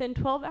 and within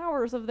 12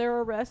 hours of their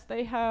arrest,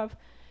 they have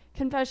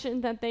confession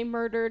that they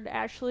murdered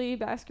Ashley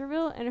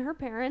Baskerville and her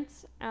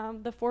parents,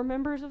 the 4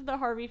 members of the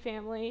Harvey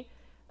family,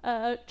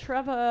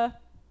 Treva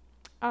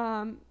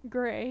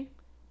Gray,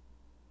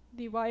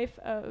 the wife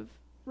of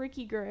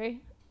Ricky Gray,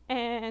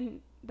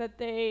 and that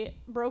they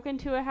broke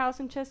into a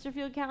house in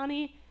Chesterfield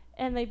County,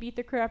 and they beat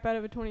the crap out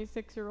of a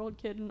 26-year-old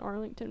kid in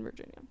Arlington,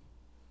 Virginia.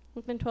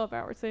 Within 12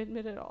 hours, they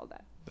admitted all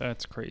that.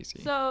 That's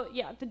crazy. So,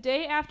 yeah, the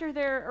day after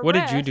their arrest... What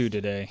did you do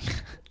today?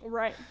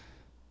 Right.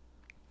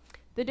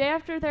 The day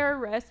after their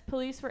arrest,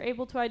 police were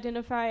able to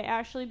identify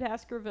Ashley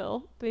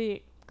Baskerville,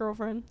 the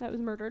girlfriend that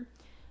was murdered,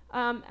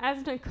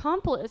 as an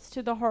accomplice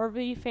to the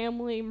Harvey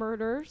family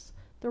murders,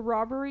 the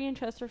robbery in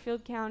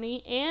Chesterfield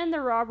County, and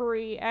the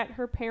robbery at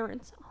her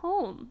parents'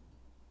 home.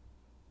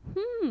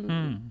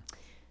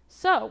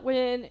 So,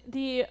 when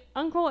the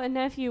uncle and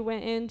nephew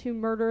went in to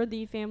murder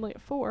the family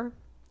of 4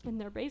 in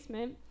their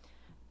basement,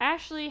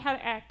 Ashley had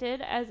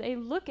acted as a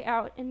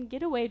lookout and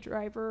getaway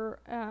driver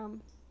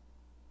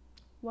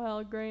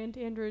while Gray and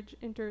Dandridge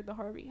entered the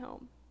Harvey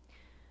home.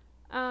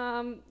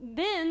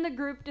 Then the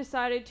group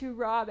decided to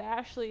rob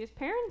Ashley's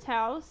parents'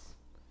 house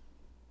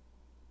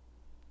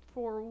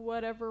for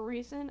whatever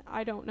reason.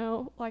 I don't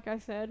know. Like I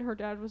said, her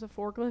dad was a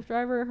forklift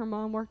driver. Her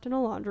mom worked in a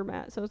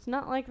laundromat. So it's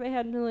not like they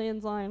had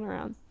millions lying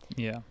around.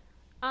 Yeah.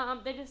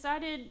 They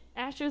decided,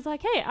 Ashley was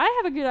like, hey,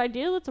 I have a good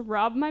idea. Let's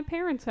rob my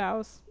parents'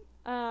 house.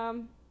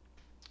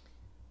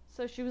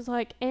 So she was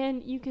like,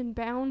 and you can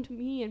bound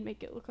me and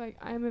make it look like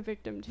I'm a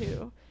victim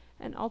too.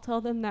 And I'll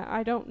tell them that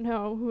I don't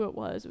know who it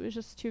was. It was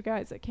just 2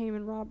 guys that came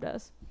and robbed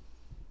us.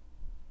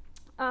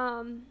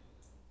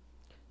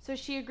 So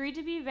she agreed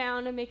to be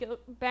bound and make it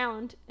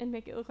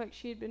look like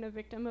she had been a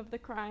victim of the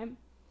crime.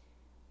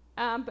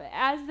 But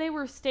as they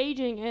were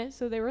staging it,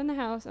 so they were in the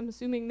house, I'm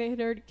assuming they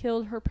had already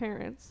killed her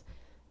parents.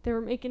 They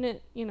were making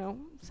it,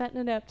 setting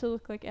it up to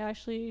look like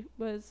Ashley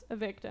was a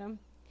victim.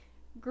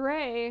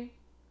 Gray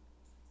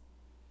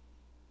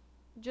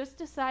just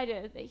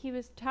decided that he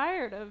was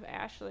tired of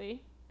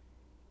Ashley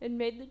and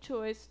made the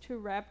choice to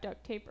wrap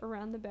duct tape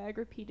around the bag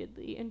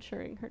repeatedly,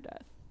 ensuring her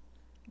death.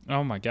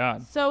 Oh my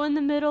God. So in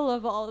the middle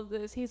of all of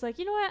this, he's like,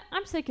 you know what?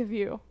 I'm sick of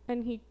you.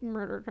 And he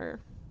murdered her.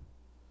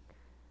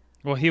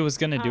 Well, he was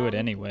going to do it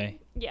anyway.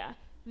 Yeah.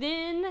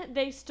 Then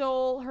they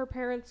stole her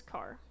parents'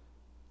 car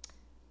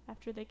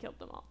after they killed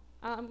them all.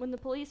 When the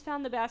police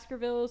found the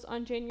Baskervilles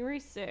on January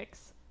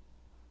 6th,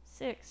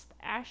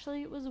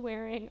 Ashley was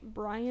wearing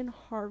Brian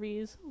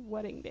Harvey's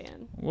wedding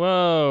band.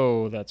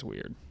 Whoa, that's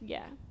weird.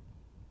 Yeah.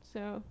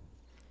 So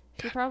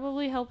she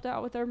probably helped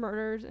out with their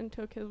murders and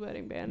took his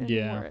wedding band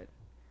and wore it.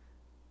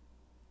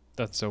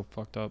 That's so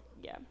fucked up.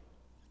 Yeah.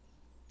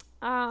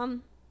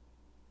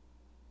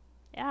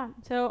 Yeah.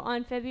 So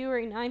on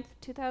February 9th,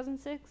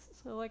 2006,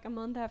 so like a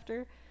month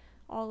after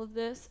all of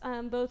this,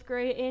 both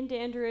Gray and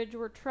Dandridge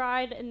were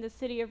tried in the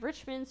city of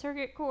Richmond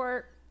Circuit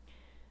Court.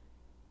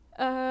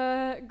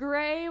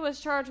 Gray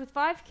was charged with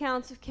 5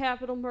 counts of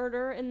capital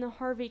murder in the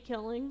Harvey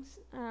killings,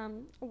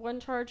 1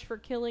 charge for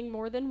killing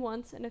more than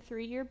once in a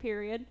 3-year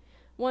period,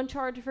 1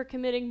 charge for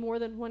committing more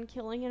than 1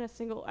 killing in a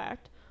single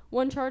act,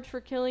 1 charge for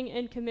killing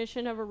in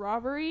commission of a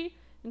robbery,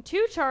 and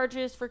 2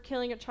 charges for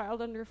killing a child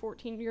under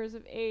 14 years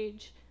of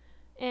age.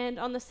 And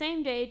on the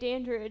same day,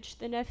 Dandridge,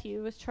 the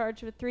nephew, was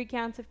charged with 3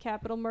 counts of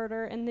capital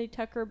murder in the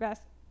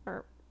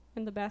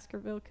in the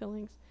Baskerville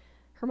killings.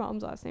 Her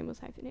mom's last name was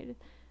hyphenated.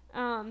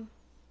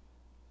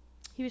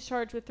 He was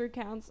charged with 3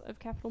 counts of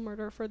capital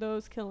murder for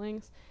those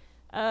killings.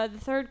 The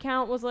 3rd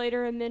count was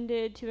later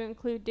amended to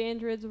include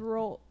Dandridge's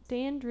role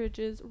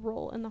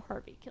in the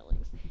Harvey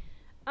killings.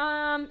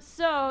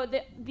 So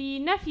the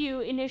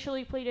nephew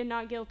initially pleaded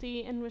not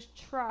guilty and was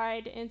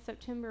tried in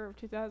September of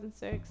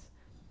 2006.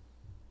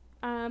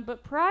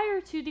 But prior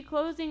to the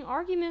closing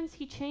arguments,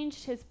 he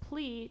changed his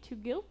plea to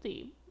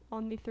guilty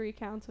on the 3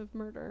 counts of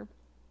murder.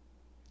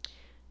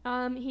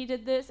 He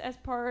did this as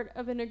part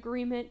of an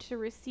agreement to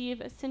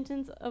receive a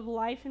sentence of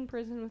life in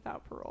prison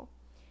without parole.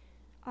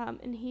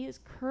 And he is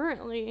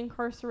currently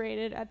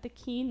incarcerated at the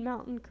Keene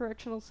Mountain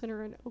Correctional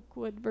Center in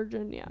Oakwood,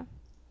 Virginia.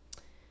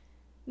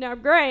 Now,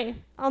 Gray,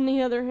 on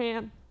the other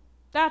hand,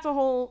 that's a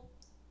whole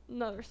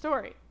nother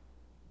story.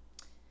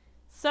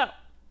 So,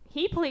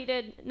 he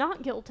pleaded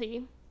not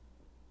guilty.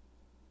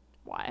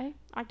 Why?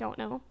 I don't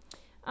know.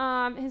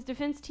 His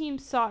defense team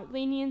sought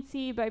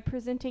leniency by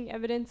presenting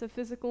evidence of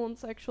physical and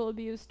sexual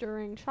abuse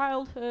during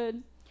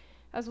childhood,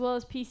 as well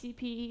as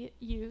PCP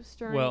use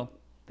during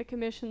the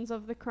commissions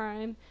of the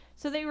crime.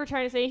 So they were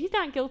trying to say he's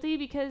not guilty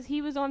because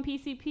he was on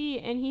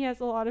PCP and he has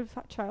a lot of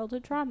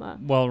childhood trauma.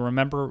 Well,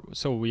 remember,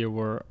 so we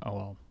were,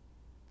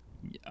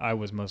 I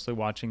was mostly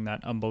watching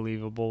that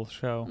Unbelievable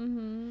show.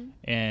 Mm-hmm.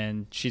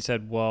 And she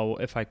said, well,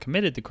 if I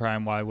committed the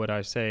crime, why would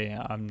I say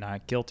I'm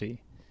not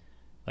guilty?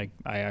 Like,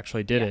 I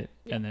actually did it.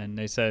 Yeah. And then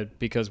they said,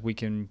 because we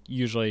can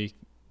usually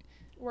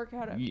Work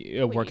out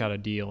a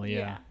deal.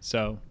 Yeah.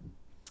 So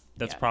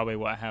that's probably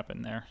what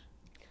happened there.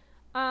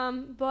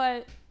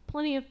 But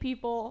plenty of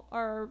people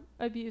are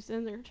abused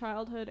in their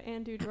childhood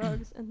and do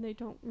drugs, and they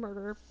don't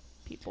murder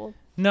people.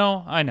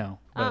 No, I know.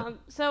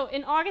 So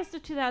in August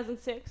of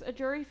 2006, a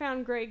jury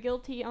found Gray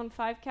guilty on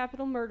 5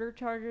 capital murder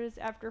charges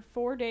after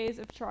 4 days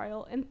of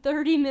trial and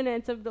 30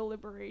 minutes of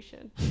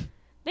deliberation.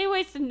 They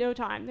wasted no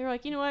time. They were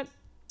like, you know what?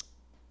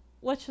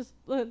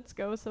 Let's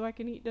go so I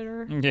can eat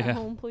dinner at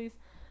home, please.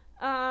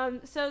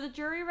 So the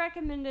jury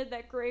recommended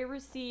that Gray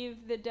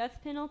receive the death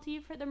penalty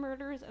for the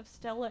murders of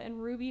Stella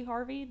and Ruby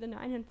Harvey, the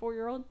 9 and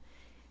 4-year-old,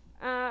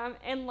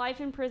 and life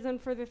in prison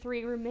for the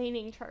 3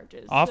 remaining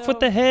charges. Off with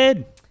the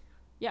head.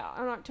 Yeah,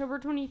 on October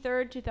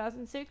 23rd,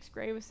 2006,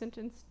 Gray was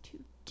sentenced to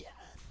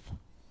death.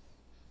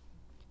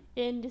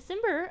 In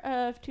December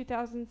of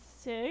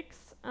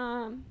 2006,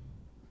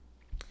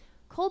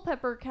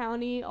 Culpeper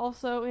County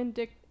also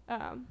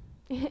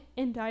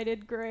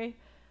indicted Gray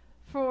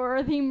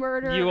for the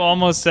murder. You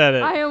almost said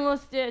it. I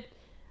almost did.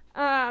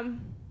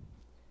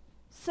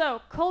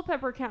 So,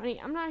 Culpeper County,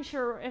 I'm not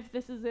sure if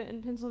this is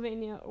in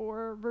Pennsylvania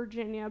or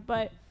Virginia,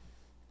 but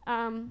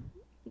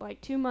like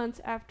 2 months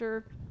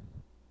after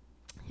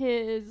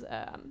his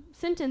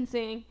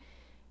sentencing,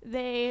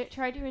 they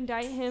tried to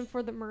indict him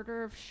for the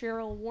murder of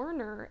Cheryl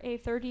Warner, a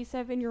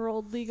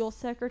 37-year-old legal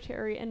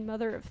secretary and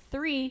mother of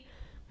 3,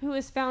 who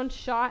was found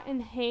shot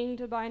and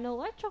hanged by an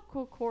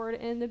electrical cord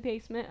in the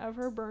basement of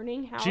her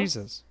burning house.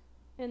 Jesus.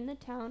 In the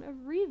town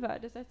of Riva.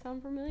 Does that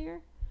sound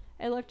familiar?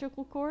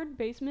 Electrical cord,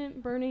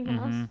 basement, burning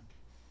house.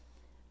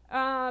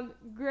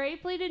 Gray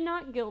pleaded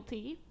not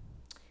guilty,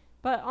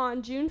 but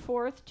on June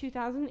 4th,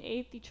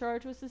 2008, the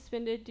charge was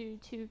suspended due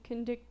to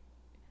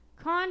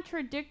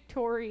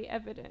contradictory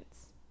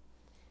evidence.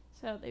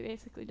 So they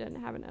basically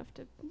didn't have enough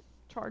to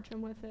charge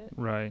him with it.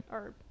 Right.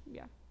 Or,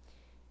 yeah.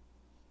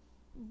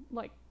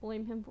 Like,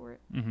 blame him for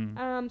it.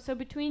 Mm-hmm. So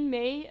between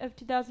May of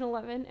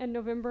 2011 and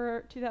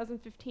November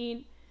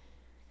 2015,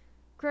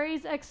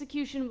 Gray's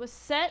execution was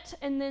set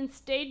and then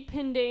stayed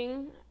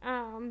pending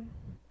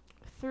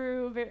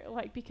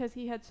because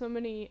he had so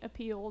many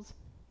appeals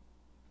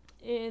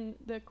in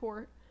the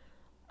court.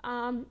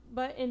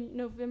 But in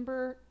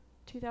November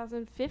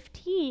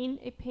 2015,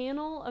 a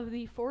panel of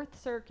the 4th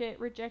Circuit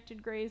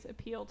rejected Gray's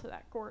appeal to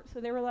that court.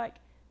 So they were like,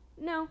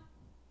 no,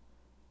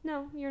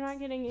 you're not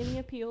getting any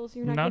appeals.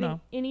 You're not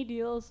getting any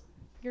deals.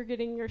 You're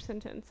getting your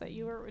sentence that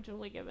you were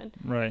originally given.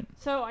 Right.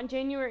 So on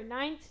January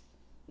 9th,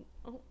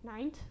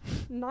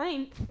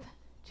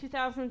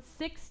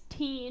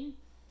 2016,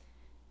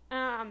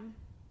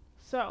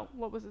 so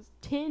what was this,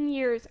 10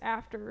 years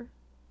after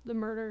the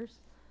murders,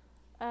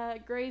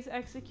 Gray's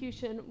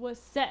execution was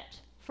set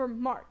for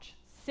March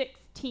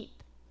 16th,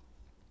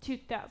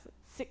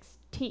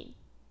 2016.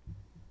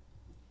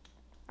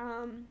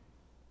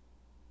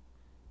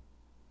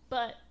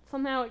 But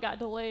somehow it got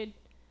delayed.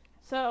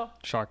 So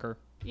shocker.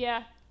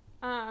 Yeah.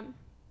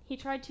 He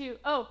tried to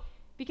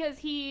because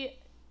he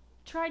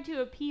tried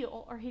to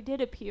appeal, or he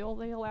did appeal.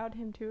 They allowed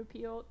him to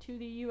appeal to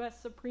the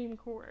U.S. Supreme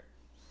Court.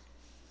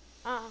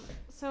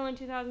 So in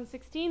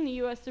 2016, the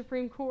U.S.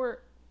 Supreme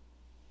Court,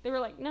 they were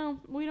like, no,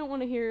 we don't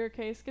want to hear your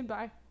case.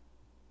 Goodbye.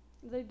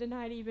 They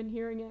denied even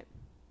hearing it.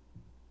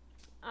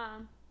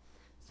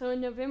 So in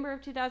November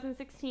of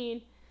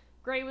 2016,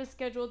 Gray was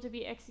scheduled to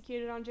be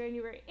executed on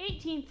January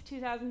 18th,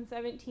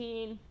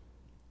 2017.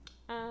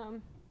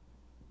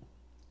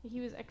 He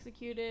was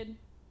executed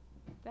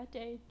that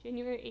day,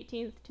 January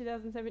 18th,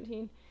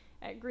 2017,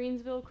 at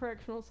Greensville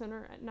Correctional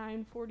Center at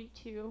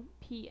 9:42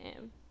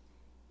 p.m.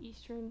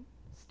 Eastern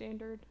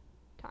Standard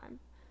Time.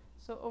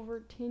 So over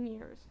 10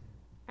 years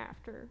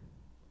after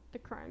the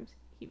crimes,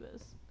 he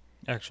was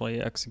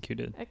actually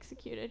executed.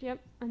 Yep.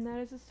 And that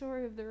is the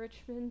story of the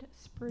Richmond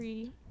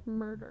spree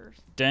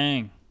murders.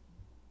 Dang.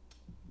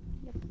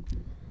 Yep.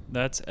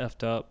 That's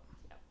effed up.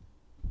 Yep.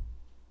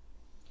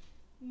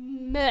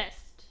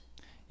 Messed.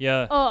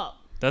 Yeah. Up.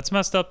 That's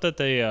messed up that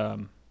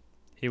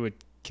he would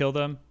kill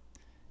them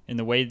in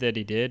the way that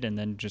he did and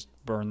then just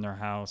burn their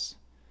house.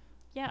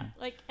 Yeah,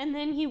 and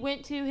then he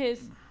went to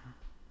his,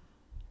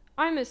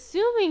 I'm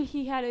assuming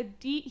he had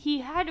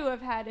to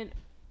have had an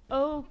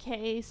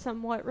okay,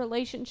 somewhat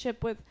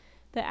relationship with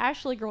the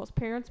Ashley girl's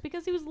parents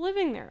because he was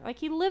living there.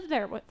 He lived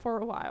there for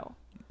a while.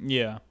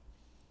 Yeah.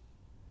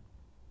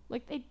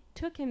 They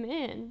took him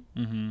in.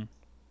 Mm-hmm.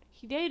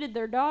 He dated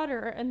their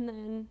daughter, and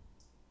then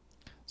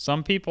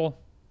some people,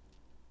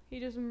 he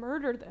just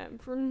murdered them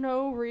for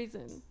no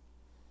reason.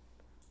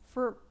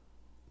 For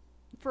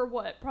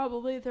what?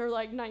 Probably their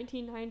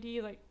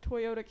 1990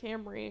 Toyota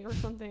Camry or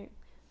something.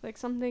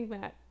 Something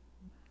that.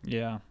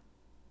 Yeah.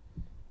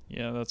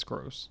 Yeah, that's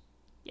gross.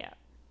 Yeah.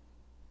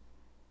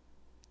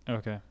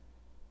 Okay.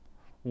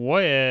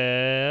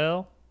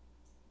 Well,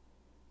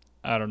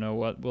 I don't know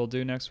what we'll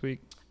do next week.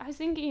 I was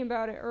thinking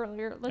about it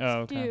earlier.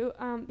 Let's do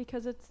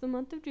because it's the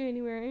month of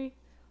January.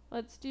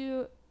 Let's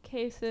do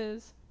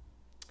cases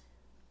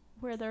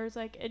where there's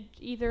like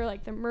either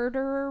like the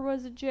murderer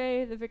was a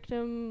J, the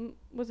victim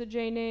was a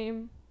J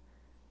name,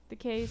 the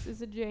case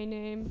is a J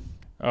name.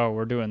 Oh,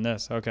 we're doing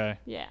this. Okay.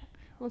 Yeah.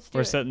 Let's do it.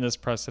 We're setting this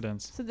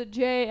precedence. So the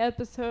J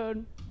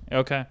episode.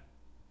 Okay.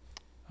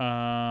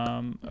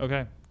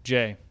 Okay.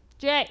 J.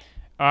 J.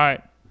 All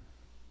right.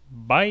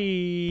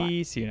 Bye.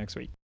 Bye. See you next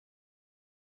week.